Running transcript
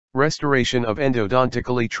Restoration of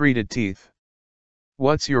endodontically treated teeth.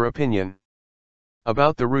 What's your opinion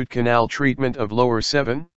about the root canal treatment of lower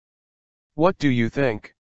 7? What do you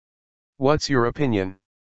think? What's your opinion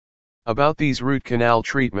about these root canal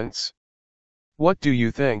treatments? What do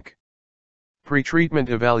you think? Pretreatment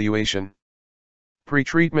evaluation.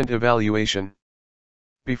 Pretreatment evaluation.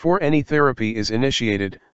 Before any therapy is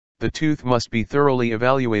initiated, the tooth must be thoroughly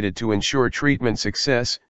evaluated to ensure treatment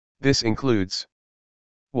success. This includes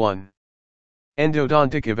 1.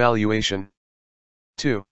 Endodontic evaluation.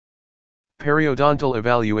 2. Periodontal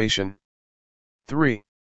evaluation. 3.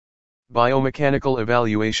 Biomechanical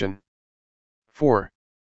evaluation. 4.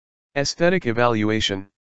 Aesthetic evaluation.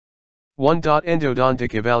 1.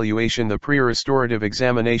 Endodontic evaluation. The pre-restorative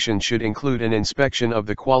examination should include an inspection of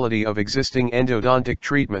the quality of existing endodontic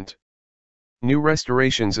treatment. New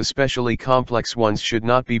restorations, especially complex ones, should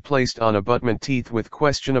not be placed on abutment teeth with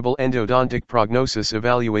questionable endodontic prognosis.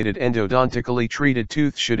 Evaluated endodontically treated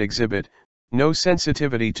tooth should exhibit no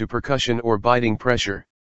sensitivity to percussion or biting pressure,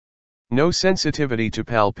 no sensitivity to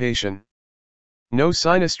palpation, no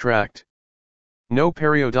sinus tract, no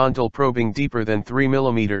periodontal probing deeper than 3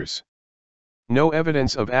 mm, no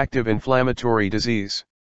evidence of active inflammatory disease,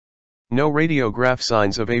 no radiograph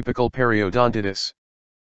signs of apical periodontitis.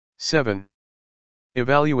 7.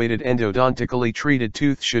 Evaluated endodontically treated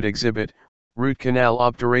tooth should exhibit root canal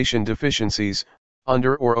obturation deficiencies,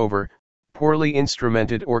 under or over, poorly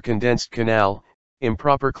instrumented or condensed canal,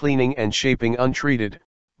 improper cleaning and shaping, untreated,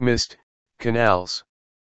 missed canals.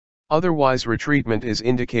 Otherwise, retreatment is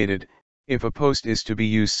indicated. If a post is to be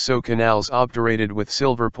used, so canals obturated with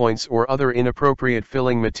silver points or other inappropriate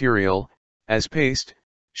filling material, as paste,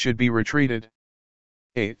 should be retreated.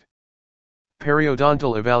 8.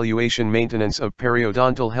 Periodontal evaluation. Maintenance of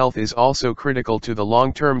periodontal health is also critical to the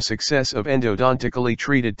long-term success of endodontically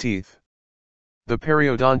treated teeth. The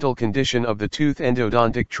periodontal condition of the tooth,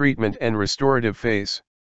 endodontic treatment and restorative phase.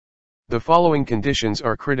 The following conditions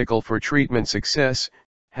are critical for treatment success: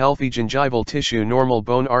 healthy gingival tissue, normal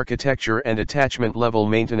bone architecture and attachment level,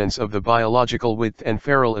 maintenance of the biological width and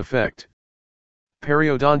ferrule effect.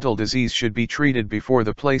 Periodontal disease should be treated before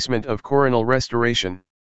the placement of coronal restoration.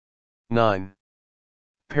 9.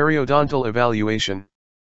 Periodontal evaluation.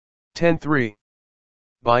 10.3.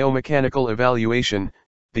 Biomechanical evaluation.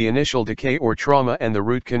 The initial decay or trauma and the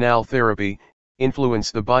root canal therapy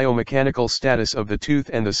influence the biomechanical status of the tooth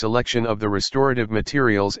and the selection of the restorative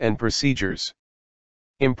materials and procedures.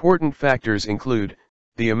 Important factors include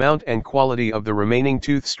the amount and quality of the remaining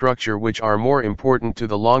tooth structure, which are more important to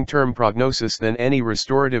the long-term prognosis than any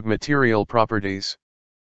restorative material properties.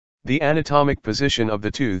 The anatomic position of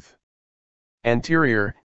the tooth.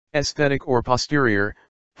 Anterior, aesthetic or posterior,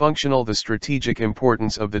 functional. The strategic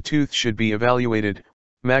importance of the tooth should be evaluated.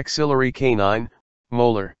 Maxillary, canine,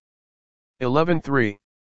 molar. 11.3.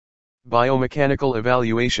 Biomechanical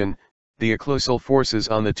evaluation. The occlusal forces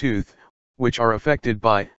on the tooth, which are affected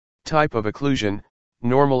by type of occlusion,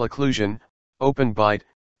 normal occlusion, open bite,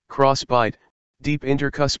 cross bite, deep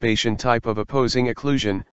intercuspation, type of opposing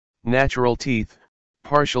occlusion, natural teeth,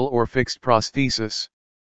 partial or fixed prosthesis.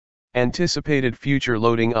 Anticipated future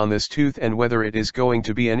loading on this tooth and whether it is going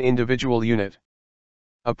to be an individual unit,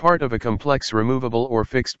 a part of a complex removable or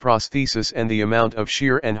fixed prosthesis, and the amount of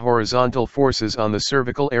shear and horizontal forces on the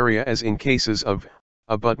cervical area as in cases of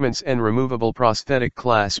abutments and removable prosthetic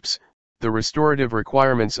clasps. The restorative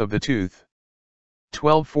requirements of the tooth.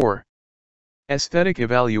 12.4. Aesthetic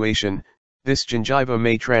evaluation. This gingiva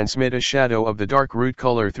may transmit a shadow of the dark root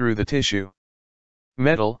color through the tissue.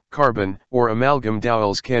 Metal, carbon, or amalgam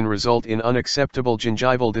dowels can result in unacceptable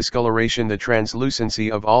gingival discoloration. The translucency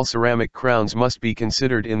of all ceramic crowns must be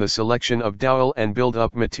considered in the selection of dowel and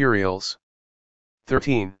build-up materials.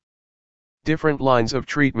 13. Different lines of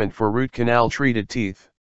treatment for root canal treated teeth.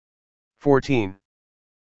 14.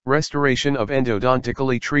 Restoration of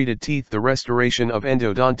endodontically treated teeth. The restoration of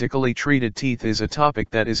endodontically treated teeth is a topic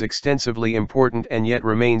that is extensively important and yet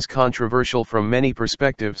remains controversial from many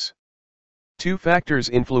perspectives. Two factors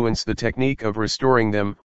influence the technique of restoring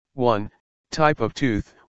them: 1. Type of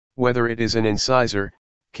tooth, whether it is an incisor,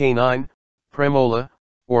 canine, premolar,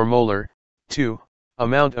 or molar. 2.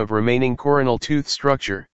 Amount of remaining coronal tooth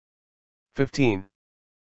structure. 15.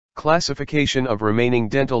 Classification of remaining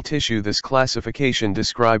dental tissue. This classification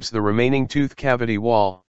describes the remaining tooth cavity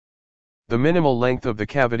wall. The minimal length of the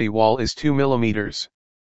cavity wall is 2 mm.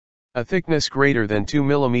 A thickness greater than 2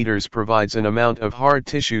 mm provides an amount of hard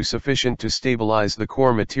tissue sufficient to stabilize the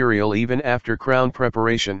core material even after crown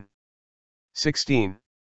preparation. 16.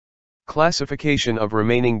 Classification of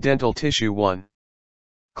remaining dental tissue. 1.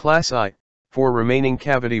 Class I, for remaining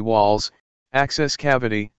cavity walls: access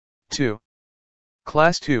cavity, 2.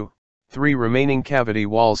 Class 2, 3 remaining cavity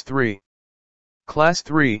walls 3. Class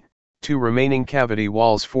 3, 2 remaining cavity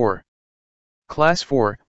walls 4. Class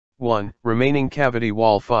 4, 1 remaining cavity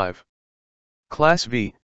wall 5. Class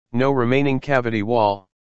V, no remaining cavity wall.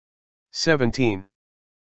 17.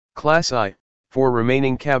 Class I, 4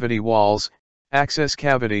 remaining cavity walls, access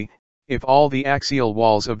cavity, if all the axial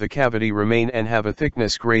walls of the cavity remain and have a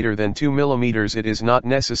thickness greater than 2 mm, it is not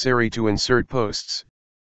necessary to insert posts.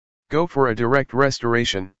 Go for a direct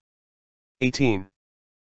restoration. 18.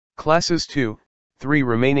 Classes 2, 3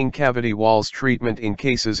 remaining cavity walls treatment in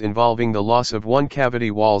cases involving the loss of one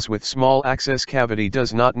cavity walls with small access cavity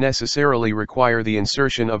does not necessarily require the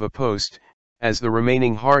insertion of a post, as the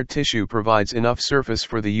remaining hard tissue provides enough surface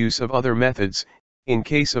for the use of other methods, in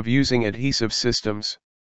case of using adhesive systems.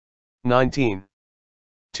 19.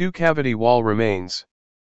 2 cavity wall remains.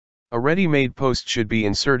 A ready-made post should be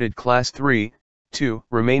inserted class 3, 2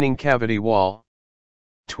 remaining cavity wall.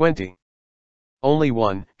 20. Only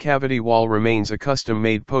 1 cavity wall remains. A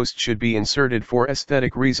custom-made post should be inserted for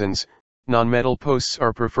aesthetic reasons. Non-metal posts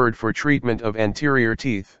are preferred for treatment of anterior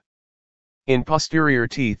teeth. In posterior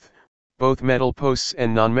teeth, both metal posts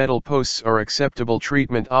and non-metal posts are acceptable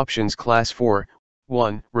treatment options. Class 4,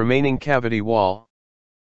 1 remaining cavity wall.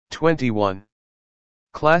 21.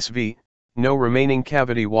 Class V, no remaining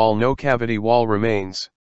cavity wall. No cavity wall remains.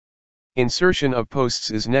 Insertion of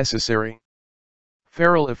posts is necessary.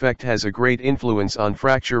 Ferrule effect has a great influence on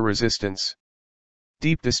fracture resistance.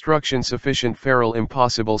 Deep destruction sufficient ferrule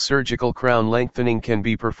impossible. Surgical crown lengthening can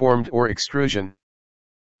be performed or extrusion.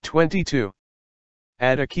 22.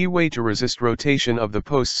 Add a keyway to resist rotation of the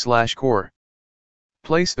post/core.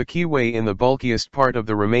 Place the keyway in the bulkiest part of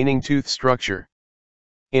the remaining tooth structure.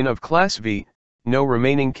 In of Class V, no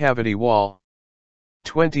remaining cavity wall.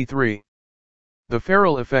 23. The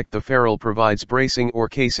ferrule effect. The ferrule provides bracing or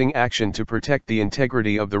casing action to protect the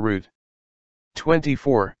integrity of the root.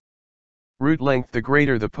 24. Root length. The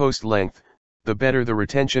greater the post length, the better the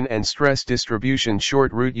retention and stress distribution.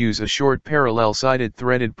 Short root. Use a short parallel-sided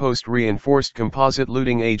threaded post. Reinforced composite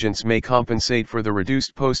luting agents may compensate for the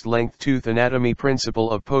reduced post length. Tooth anatomy. Principle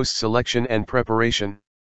of post selection and preparation.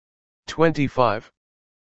 25.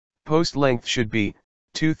 Post length should be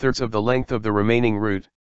 2/3 of the length of the remaining root.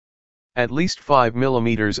 At least 5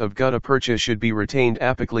 mm of gutta percha should be retained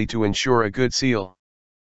apically to ensure a good seal.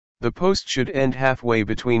 The post should end halfway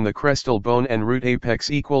between the crestal bone and root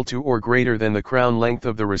apex, equal to or greater than the crown length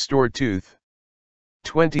of the restored tooth.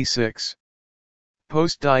 26.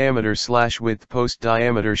 Post diameter/width. Post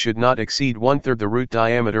diameter should not exceed 1/3 the root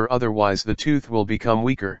diameter, otherwise the tooth will become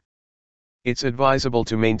weaker. It's advisable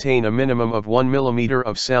to maintain a minimum of 1 mm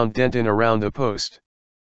of sound dentin around the post.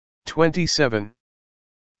 27.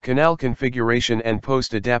 Canal configuration and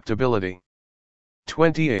post adaptability.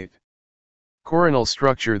 28. Coronal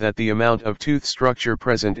structure. That the amount of tooth structure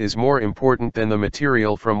present is more important than the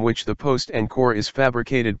material from which the post and core is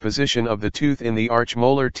fabricated. Position of the tooth in the arch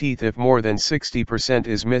molar teeth. If more than 60%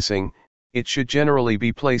 is missing, it should generally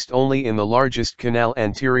be placed only in the largest canal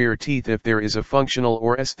anterior teeth. If there is a functional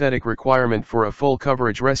or aesthetic requirement for a full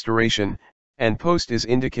coverage restoration, and post is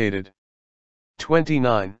indicated.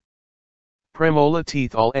 29. Premolar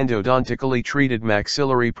teeth. All endodontically treated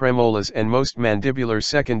maxillary premolars and most mandibular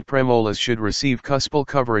second premolars should receive cuspal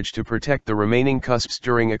coverage to protect the remaining cusps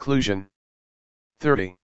during occlusion.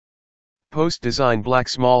 30. Post design. Black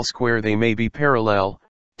small square. They may be parallel,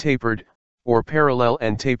 tapered, or parallel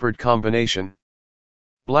and tapered combination.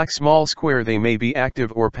 Black small square. They may be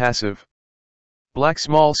active or passive. Black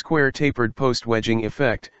small square tapered. Post wedging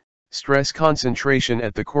effect, stress concentration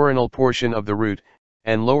at the coronal portion of the root,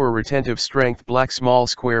 and lower retentive strength. Black small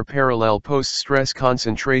square parallel post stress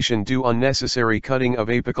concentration due unnecessary cutting of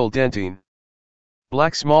apical dentine.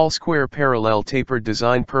 Black small square parallel tapered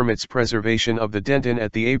design permits preservation of the dentin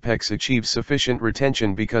at the apex, achieves sufficient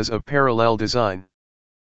retention because of parallel design.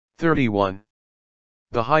 31.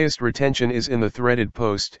 The highest retention is in the threaded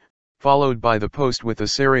post, followed by the post with a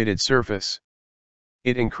serrated surface.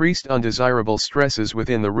 It increased undesirable stresses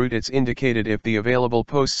within the root. It's indicated if the available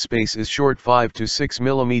post space is short 5 to 6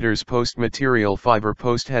 mm. Post material. Fiber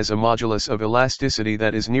post has a modulus of elasticity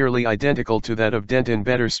that is nearly identical to that of dentin.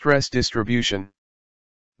 Better stress distribution.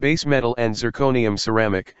 Base metal and zirconium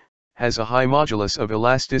ceramic has a high modulus of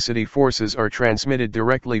elasticity. Forces are transmitted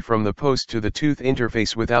directly from the post to the tooth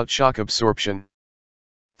interface without shock absorption.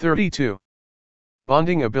 32.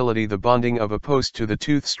 Bonding ability. The bonding of a post to the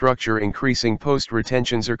tooth structure increasing post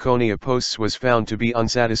retention. Zirconia posts was found to be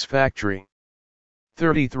unsatisfactory.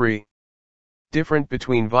 33. Different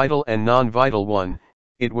between vital and non-vital. 1.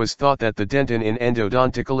 it was thought that the dentin in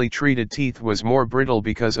endodontically treated teeth was more brittle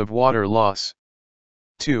because of water loss.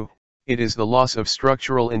 2. It is the loss of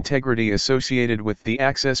structural integrity associated with the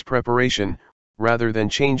access preparation, rather than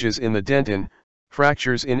changes in the dentin,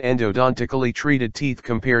 fractures in endodontically treated teeth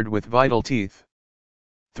compared with vital teeth.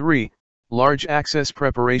 3. Large access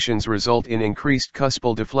preparations result in increased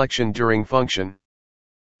cuspal deflection during function.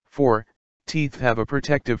 4. Teeth have a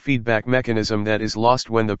protective feedback mechanism that is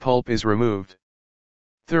lost when the pulp is removed.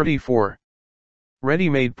 34.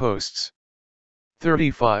 Ready-made posts.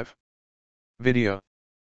 35. Video.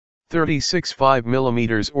 36 5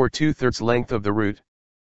 mm or 2/3 length of the root.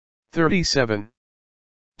 37.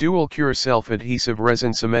 Dual cure self-adhesive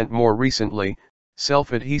resin cement. More recently,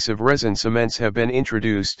 self-adhesive resin cements have been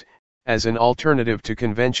introduced, as an alternative to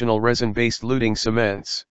conventional resin-based luting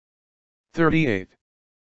cements. 38.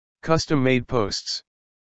 Custom-made posts.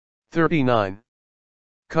 39.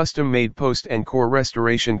 Custom-made post and core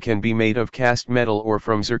restoration can be made of cast metal or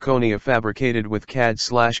from zirconia fabricated with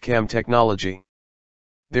CAD/CAM technology.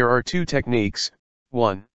 There are two techniques.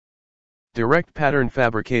 1. Direct pattern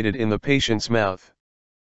fabricated in the patient's mouth.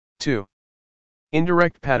 2.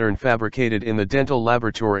 Indirect pattern fabricated in the dental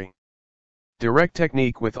laboratory. Direct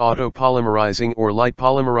technique with auto-polymerizing or light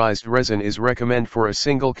polymerized resin is recommended for a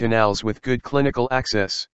single canals with good clinical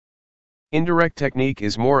access. Indirect technique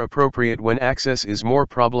is more appropriate when access is more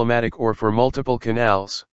problematic or for multiple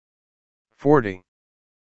canals. 40.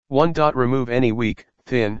 1. Remove any weak,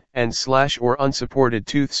 thin, or unsupported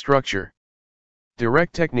tooth structure.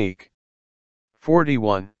 Direct technique.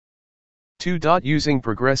 41. 2. Using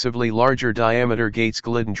progressively larger diameter gates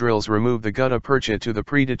Glidden drills remove the gutta percha to the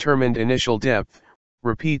predetermined initial depth.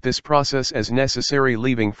 Repeat this process as necessary,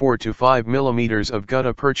 leaving 4 to 5 mm of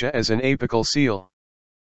gutta percha as an apical seal.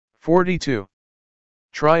 42.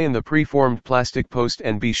 Try in the preformed plastic post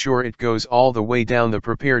and be sure it goes all the way down the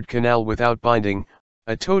prepared canal without binding,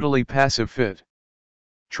 a totally passive fit.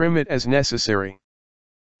 Trim it as necessary.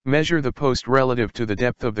 Measure the post relative to the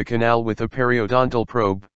depth of the canal with a periodontal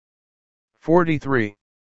probe. 43.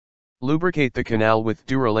 Lubricate the canal with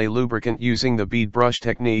Duralay lubricant using the bead brush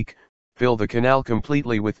technique. Fill the canal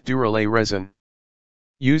completely with Duralay resin.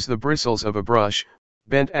 Use the bristles of a brush,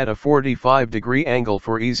 bent at a 45-degree angle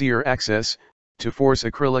for easier access, to force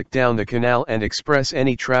acrylic down the canal and express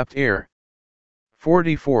any trapped air.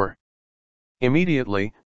 44.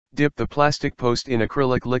 Immediately, dip the plastic post in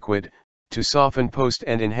acrylic liquid, to soften post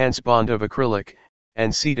and enhance bond of acrylic,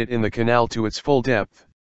 and seat it in the canal to its full depth.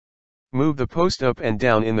 Move the post up and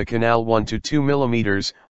down in the canal 1 to 2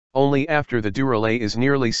 mm, only after the Duralay is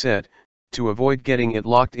nearly set, to avoid getting it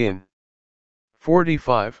locked in.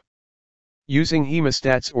 45. Using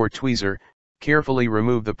hemostats or tweezer, carefully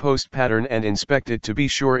remove the post pattern and inspect it to be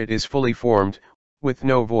sure it is fully formed, with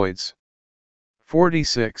no voids.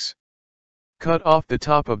 46. Cut off the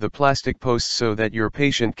top of the plastic post so that your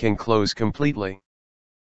patient can close completely.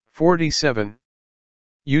 47.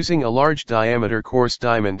 Using a large diameter coarse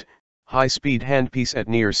diamond, high-speed handpiece at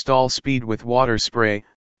near stall speed with water spray,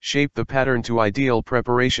 shape the pattern to ideal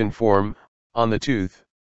preparation form, on the tooth.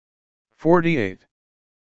 48.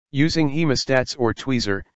 Using hemostats or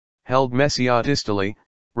tweezer, held mesiodistally,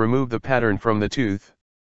 remove the pattern from the tooth.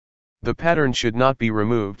 The pattern should not be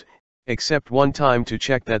removed, except one time to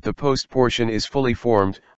check that the post portion is fully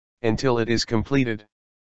formed, until it is completed.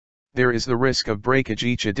 There is the risk of breakage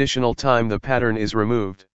each additional time the pattern is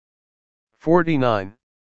removed. 49.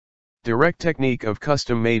 Direct technique of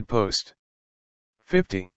custom-made post.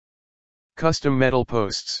 50. Custom metal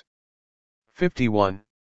posts. 51.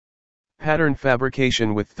 Pattern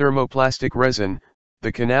fabrication with thermoplastic resin.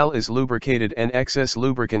 The canal is lubricated and excess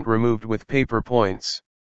lubricant removed with paper points.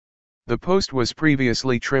 The post was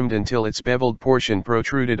previously trimmed until its beveled portion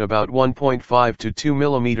protruded about 1.5 to 2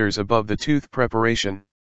 mm above the tooth preparation.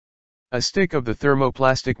 A stick of the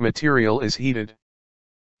thermoplastic material is heated.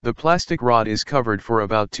 The plastic rod is covered for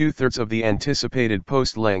about 2/3 of the anticipated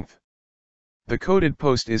post length. The coated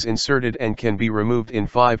post is inserted and can be removed in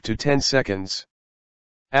 5 to 10 seconds.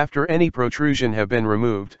 After any protrusion have been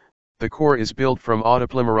removed, the core is built from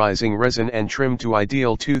autopolymerizing resin and trimmed to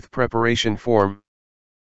ideal tooth preparation form.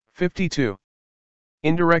 52.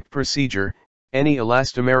 Indirect procedure. Any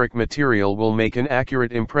elastomeric material will make an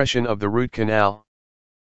accurate impression of the root canal.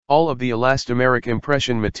 All of the elastomeric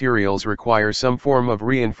impression materials require some form of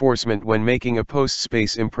reinforcement when making a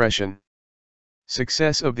post-space impression.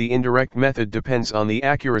 Success of the indirect method depends on the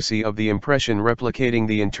accuracy of the impression replicating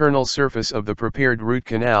the internal surface of the prepared root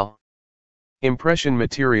canal. Impression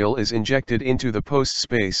material is injected into the post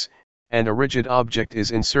space, and a rigid object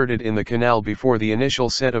is inserted in the canal before the initial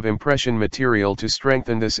set of impression material to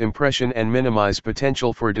strengthen this impression and minimize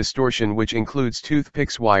potential for distortion, which includes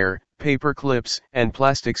toothpicks, wire, paper clips, and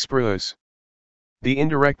plastic sprues. The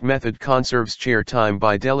indirect method conserves chair time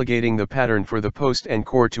by delegating the pattern for the post and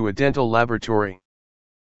core to a dental laboratory.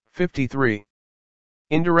 53.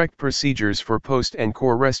 Indirect procedures for post and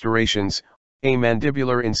core restorations. A.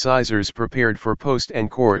 Mandibular incisors prepared for post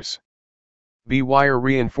and cores. B. Wire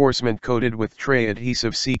reinforcement coated with tray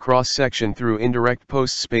adhesive. C. Cross-section through indirect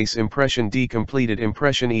post space impression. D. Completed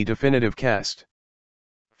impression. E. Definitive cast.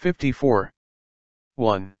 54.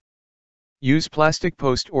 1. Use plastic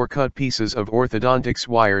post or cut pieces of orthodontics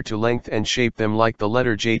wire to length and shape them like the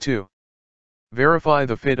letter J. 2. Verify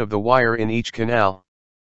the fit of the wire in each canal.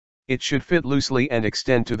 It should fit loosely and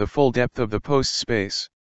extend to the full depth of the post space.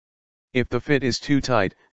 If the fit is too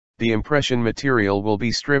tight, the impression material will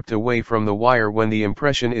be stripped away from the wire when the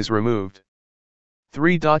impression is removed.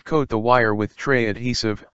 3. Coat the wire with tray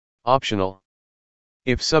adhesive, optional.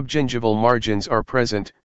 If subgingival margins are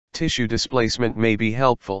present, tissue displacement may be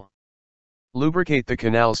helpful. Lubricate the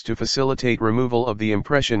canals to facilitate removal of the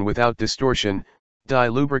impression without distortion. Dye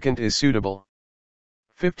lubricant is suitable.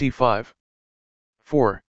 55.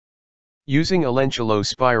 4. Using a Lentillo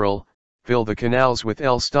spiral, fill the canals with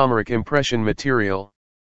elastomeric impression material.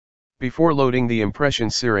 Before loading the impression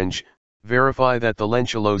syringe, verify that the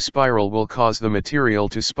Lentillo spiral will cause the material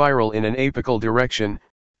to spiral in an apical direction,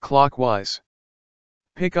 clockwise.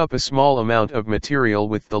 Pick up a small amount of material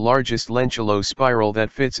with the largest Lentillo spiral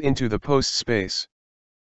that fits into the post space.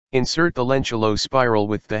 Insert the Lentillo spiral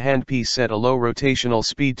with the handpiece set a low rotational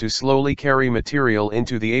speed to slowly carry material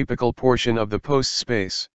into the apical portion of the post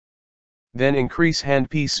space. Then increase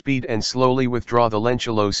handpiece speed and slowly withdraw the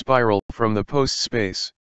Lentillo spiral from the post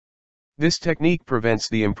space. This technique prevents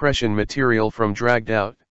the impression material from dragged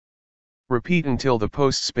out. Repeat until the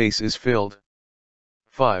post space is filled.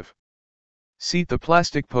 5. Seat the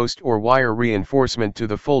plastic post or wire reinforcement to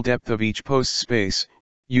the full depth of each post space.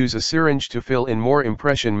 Use a syringe to fill in more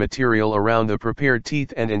impression material around the prepared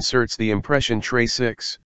teeth and inserts the impression tray.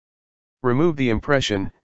 6. Remove the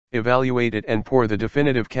impression, evaluate it and pour the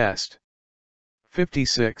definitive cast.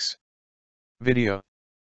 56. Video.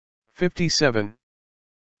 57.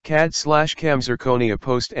 CAD/CAM zirconia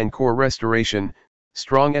post and core restoration.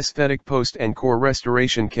 Strong aesthetic post and core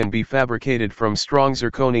restoration can be fabricated from strong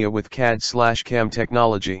zirconia with CAD/CAM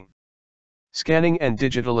technology. Scanning and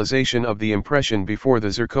digitalization of the impression before the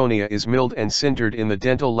zirconia is milled and sintered in the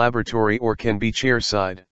dental laboratory or can be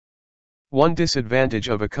chairside. One disadvantage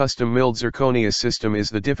of a custom milled zirconia system is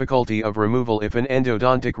the difficulty of removal if an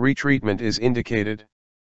endodontic retreatment is indicated.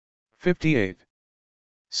 58.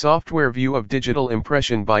 Software view of digital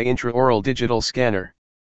impression by intraoral digital scanner.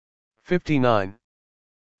 59.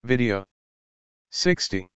 Video.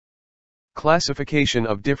 60. Classification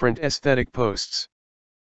of different aesthetic posts.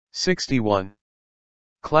 61.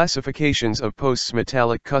 Classifications of posts: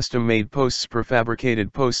 metallic custom-made posts,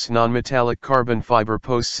 prefabricated posts, non-metallic carbon fiber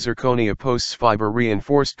posts, zirconia posts, fiber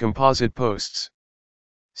reinforced composite posts.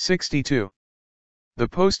 62. The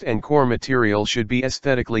post and core material should be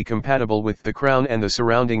aesthetically compatible with the crown and the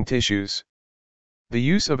surrounding tissues. The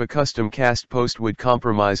use of a custom cast post would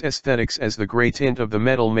compromise aesthetics as the gray tint of the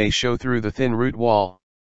metal may show through the thin root wall.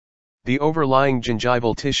 The overlying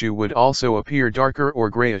gingival tissue would also appear darker or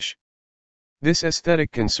grayish. This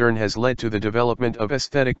aesthetic concern has led to the development of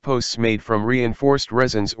aesthetic posts made from reinforced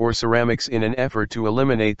resins or ceramics in an effort to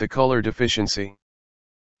eliminate the color deficiency.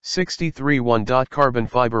 63. 1. Carbon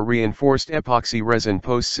fiber reinforced epoxy resin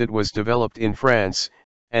posts. It was developed in France,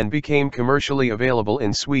 and became commercially available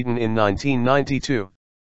in Sweden in 1992.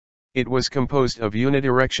 It was composed of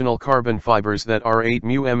unidirectional carbon fibers that are 8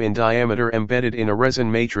 μm in diameter embedded in a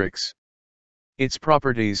resin matrix. Its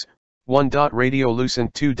properties: 1.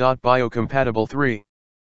 Radiolucent, 2. Biocompatible, 3.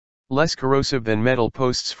 Less corrosive than metal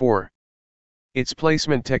posts, 4. Its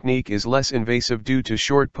placement technique is less invasive due to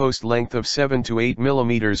short post length of 7 to 8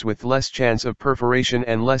 mm with less chance of perforation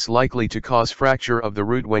and less likely to cause fracture of the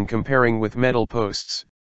root when comparing with metal posts.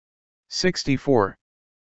 64.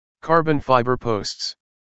 Carbon fiber posts.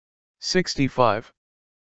 65.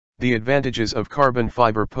 The advantages of carbon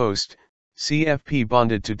fiber post: CFP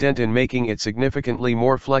bonded to dentin, making it significantly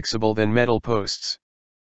more flexible than metal posts.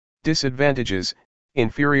 Disadvantages: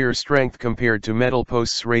 inferior strength compared to metal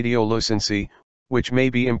posts, radiolucency, which may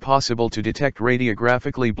be impossible to detect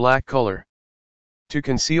radiographically, black color. To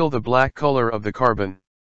conceal the black color of the carbon.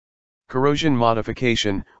 Corrosion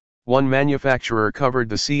modification: one manufacturer covered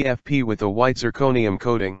the CFP with a white zirconium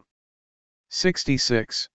coating.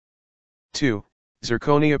 66. 2.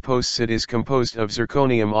 Zirconia posts. It is composed of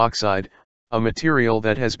zirconium oxide, a material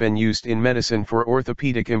that has been used in medicine for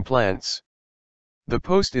orthopedic implants. The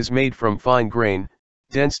post is made from fine-grain,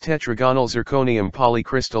 dense tetragonal zirconium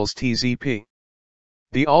polycrystals TZP.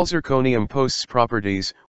 The all-zirconium post's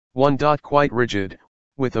properties: 1. Quite rigid,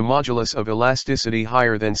 with a modulus of elasticity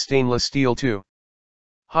higher than stainless steel. 2.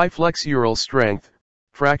 High flexural strength,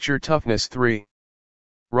 fracture toughness. 3.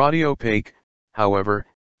 Radiopaque, however,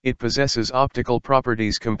 it possesses optical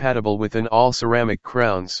properties compatible with an all-ceramic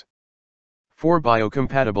crowns. 4.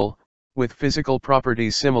 Biocompatible, with physical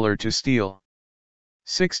properties similar to steel.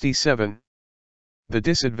 67. The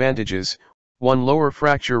disadvantages: 1. Lower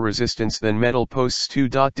fracture resistance than metal posts. 2.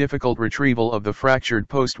 Difficult retrieval of the fractured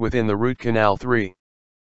post within the root canal. 3.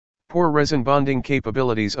 Poor resin bonding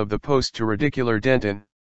capabilities of the post to radicular dentin.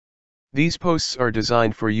 These posts are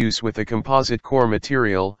designed for use with a composite core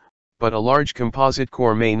material, but a large composite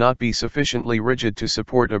core may not be sufficiently rigid to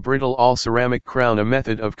support a brittle all-ceramic crown. A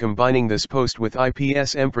method of combining this post with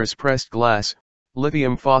IPS Empress pressed glass,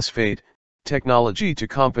 lithium phosphate, technology to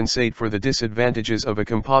compensate for the disadvantages of a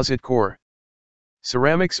composite core.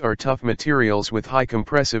 Ceramics are tough materials with high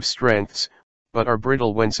compressive strengths, but are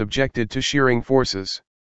brittle when subjected to shearing forces.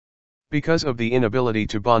 Because of the inability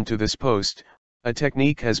to bond to this post, a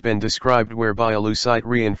technique has been described whereby a lucite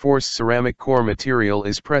reinforced ceramic core material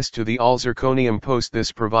is pressed to the all-zirconium post.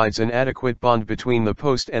 This provides an adequate bond between the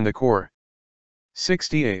post and the core.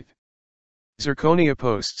 68. Zirconia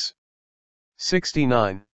posts.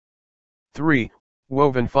 69. 3.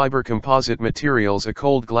 Woven fiber composite materials. A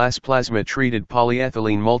cold glass plasma treated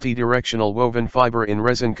polyethylene multidirectional woven fiber in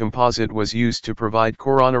resin composite was used to provide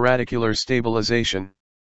coronaradicular stabilization.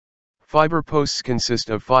 Fiber posts consist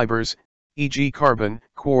of fibers, e.g. carbon,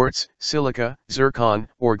 quartz, silica, zircon,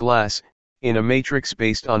 or glass, in a matrix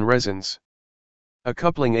based on resins. A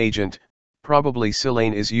coupling agent, probably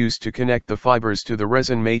silane, is used to connect the fibers to the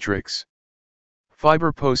resin matrix.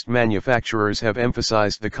 Fiber post manufacturers have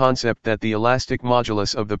emphasized the concept that the elastic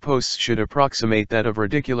modulus of the posts should approximate that of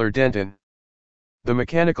radicular dentin. The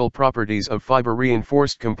mechanical properties of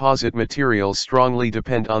fiber-reinforced composite materials strongly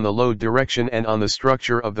depend on the load direction and on the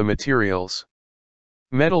structure of the materials.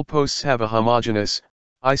 Metal posts have a homogeneous,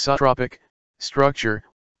 isotropic, structure,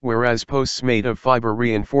 whereas posts made of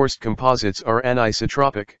fiber-reinforced composites are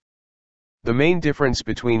anisotropic. The main difference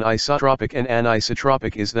between isotropic and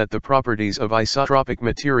anisotropic is that the properties of isotropic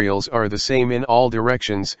materials are the same in all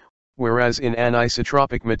directions, whereas in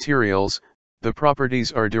anisotropic materials, the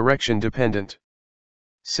properties are direction dependent.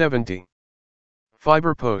 70.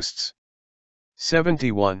 Fiber posts.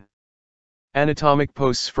 71. Anatomic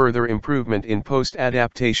posts. Further improvement in post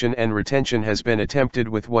adaptation and retention has been attempted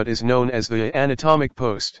with what is known as the anatomic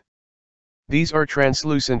post. These are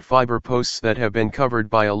translucent fiber posts that have been covered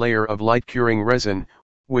by a layer of light-curing resin,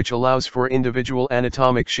 which allows for individual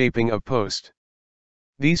anatomic shaping of post.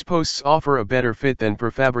 These posts offer a better fit than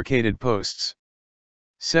prefabricated posts.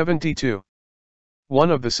 72. One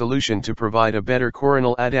of the solution to provide a better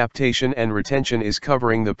coronal adaptation and retention is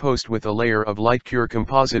covering the post with a layer of light-cure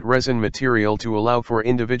composite resin material to allow for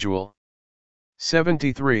individual.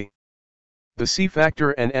 73. The C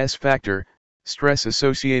factor and S factor, stress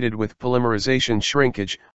associated with polymerization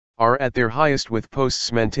shrinkage, are at their highest with post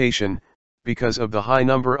cementation, because of the high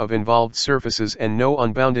number of involved surfaces and no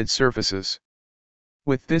unbounded surfaces.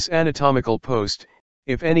 With this anatomical post,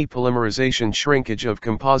 if any polymerization shrinkage of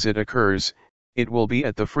composite occurs, it will be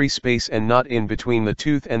at the free space and not in between the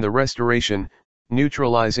tooth and the restoration,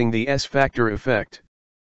 neutralizing the S factor effect.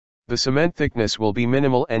 The cement thickness will be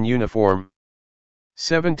minimal and uniform.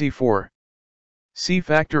 74. C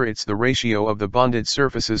factor. It's the ratio of the bonded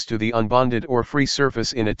surfaces to the unbonded or free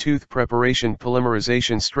surface in a tooth preparation.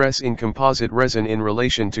 Polymerization stress in composite resin in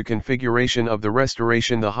relation to configuration of the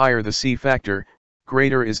restoration. The higher the C factor,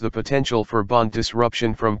 greater is the potential for bond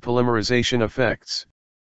disruption from polymerization effects.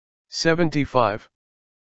 75.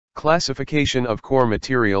 Classification of core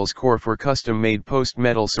materials. Core for custom-made post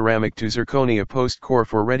metal ceramic to zirconia post. Core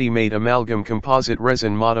for ready-made amalgam composite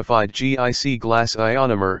resin modified GIC glass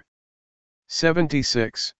ionomer.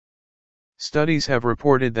 76. Studies have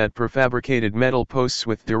reported that prefabricated metal posts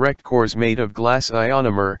with direct cores made of glass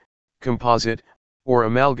ionomer, composite, or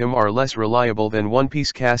amalgam are less reliable than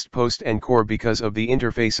one-piece cast post and core because of the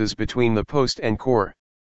interfaces between the post and core.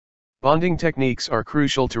 Bonding techniques are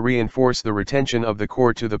crucial to reinforce the retention of the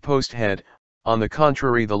core to the post head. On the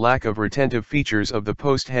contrary, the lack of retentive features of the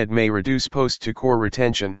post head may reduce post to core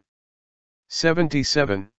retention.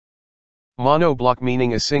 77. Monoblock,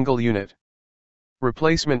 meaning a single unit.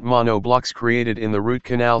 Replacement monoblocks created in the root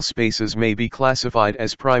canal spaces may be classified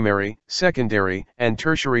as primary, secondary, and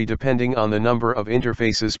tertiary depending on the number of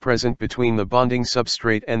interfaces present between the bonding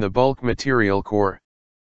substrate and the bulk material core.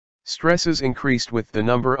 Stresses increased with the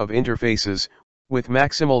number of interfaces, with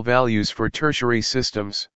maximal values for tertiary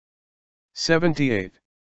systems. 78.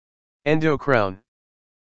 Endocrown.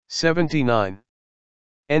 79.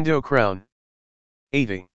 Endocrown.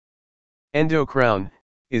 80. Endocrown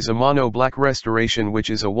is a monoblock restoration, which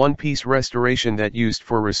is a one-piece restoration that used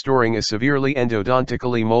for restoring a severely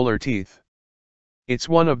endodontically molar teeth. It's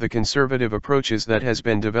one of the conservative approaches that has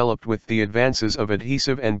been developed with the advances of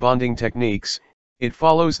adhesive and bonding techniques. It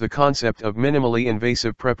follows the concept of minimally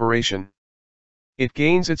invasive preparation. It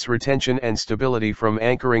gains its retention and stability from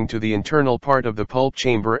anchoring to the internal part of the pulp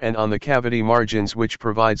chamber and on the cavity margins, which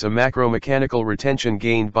provides a macromechanical retention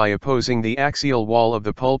gained by opposing the axial wall of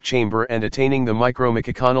the pulp chamber and attaining the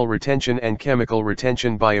micromechanical retention and chemical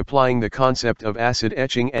retention by applying the concept of acid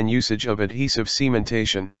etching and usage of adhesive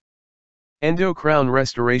cementation. Endocrown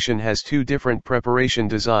restoration has two different preparation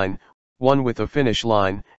design, one with a finish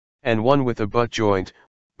line, and one with a butt joint.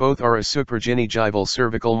 Both are a supragingival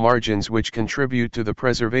cervical margins which contribute to the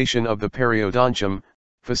preservation of the periodontium,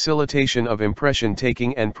 facilitation of impression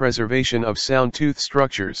taking and preservation of sound tooth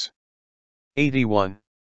structures. 81.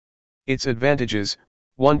 Its advantages: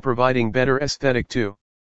 1. Providing better aesthetic. 2.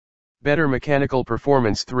 Better mechanical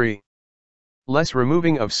performance. 3. Less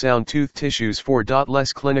removing of sound tooth tissues. 4.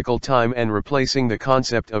 Less clinical time and replacing the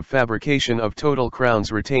concept of fabrication of total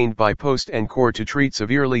crowns retained by post and core to treat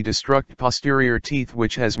severely destruct posterior teeth,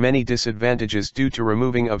 which has many disadvantages due to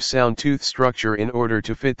removing of sound tooth structure in order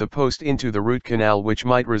to fit the post into the root canal, which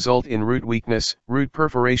might result in root weakness, root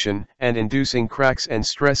perforation, and inducing cracks and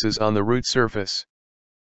stresses on the root surface.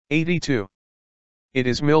 82. It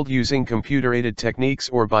is milled using computer-aided techniques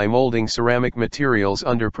or by molding ceramic materials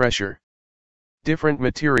under pressure. Different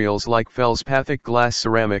materials like feldspathic glass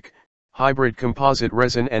ceramic, hybrid composite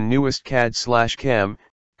resin and newest CAD/CAM,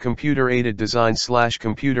 computer-aided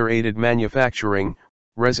design/computer-aided manufacturing,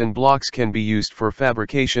 resin blocks can be used for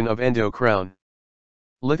fabrication of endocrown.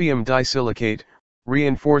 Lithium disilicate,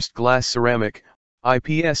 reinforced glass ceramic,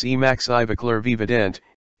 IPS Emax Ivoclar Vivident,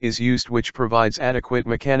 is used, which provides adequate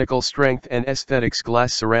mechanical strength and aesthetics.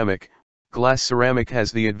 Glass ceramic. Glass ceramic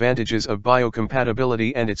has the advantages of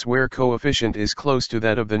biocompatibility and its wear coefficient is close to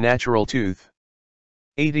that of the natural tooth.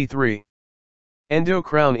 83.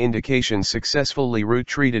 Endocrown indications: successfully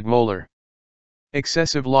root-treated molar.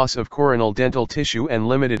 Excessive loss of coronal dental tissue and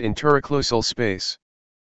limited interocclusal space.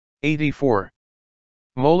 84.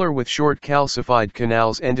 Molar with short calcified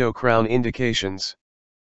canals. Endocrown indications.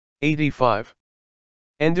 85.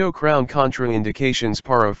 Endocrown contraindications: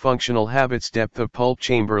 parafunctional habits, depth of pulp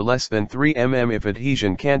chamber less than 3 mm if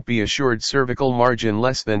adhesion can't be assured, cervical margin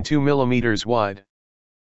less than 2 mm wide.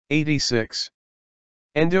 86.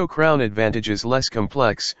 Endocrown advantages: less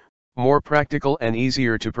complex, more practical and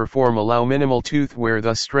easier to perform, allow minimal tooth wear,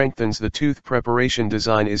 thus strengthens the tooth preparation.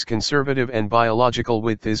 Design is conservative and biological,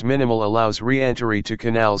 width is minimal, allows re-entry to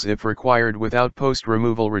canals if required without post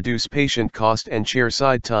removal, reduce patient cost and chair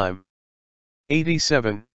side time.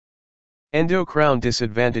 87. Endocrown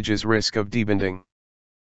disadvantages: risk of debonding.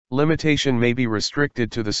 Limitation may be restricted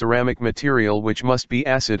to the ceramic material, which must be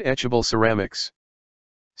acid etchable ceramics.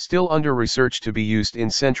 Still under research to be used in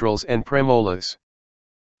centrals and premolas.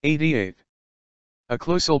 88.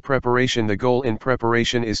 Occlusal preparation: the goal in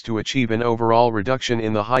preparation is to achieve an overall reduction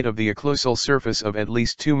in the height of the occlusal surface of at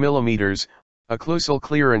least 2 mm, occlusal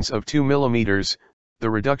clearance of 2 mm. The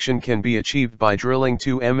reduction can be achieved by drilling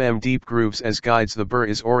 2 mm deep grooves as guides. The burr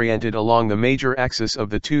is oriented along the major axis of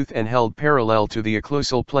the tooth and held parallel to the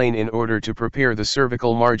occlusal plane in order to prepare the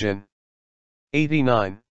cervical margin.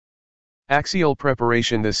 89. Axial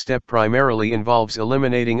preparation: this step primarily involves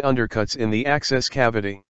eliminating undercuts in the access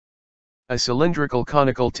cavity. A cylindrical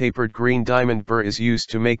conical tapered green diamond burr is used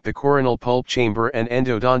to make the coronal pulp chamber and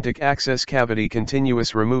endodontic access cavity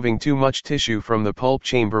continuous. Removing too much tissue from the pulp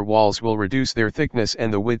chamber walls will reduce their thickness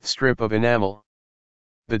and the width strip of enamel.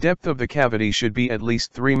 The depth of the cavity should be at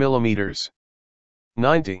least 3 mm.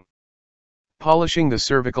 90. Polishing the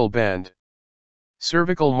cervical band.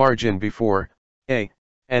 Cervical margin before, A,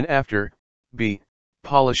 and after, B,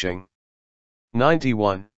 polishing.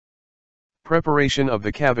 91. Preparation of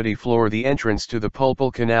the cavity floor: the entrance to the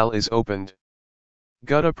pulpal canal is opened.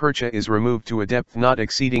 Gutta percha is removed to a depth not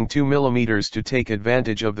exceeding 2 mm to take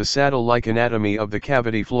advantage of the saddle-like anatomy of the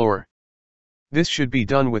cavity floor. This should be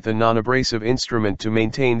done with a non-abrasive instrument to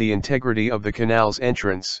maintain the integrity of the canal's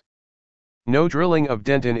entrance. No drilling of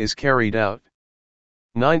dentin is carried out.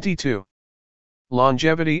 92.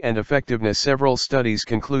 Longevity and effectiveness. Several studies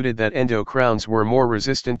concluded that endo crowns were more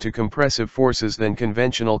resistant to compressive forces than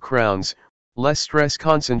conventional crowns, less stress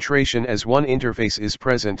concentration as one interface is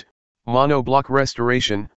present, monoblock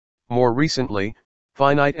restoration. More recently,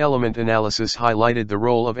 finite element analysis highlighted the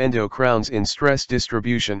role of endo crowns in stress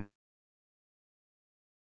distribution.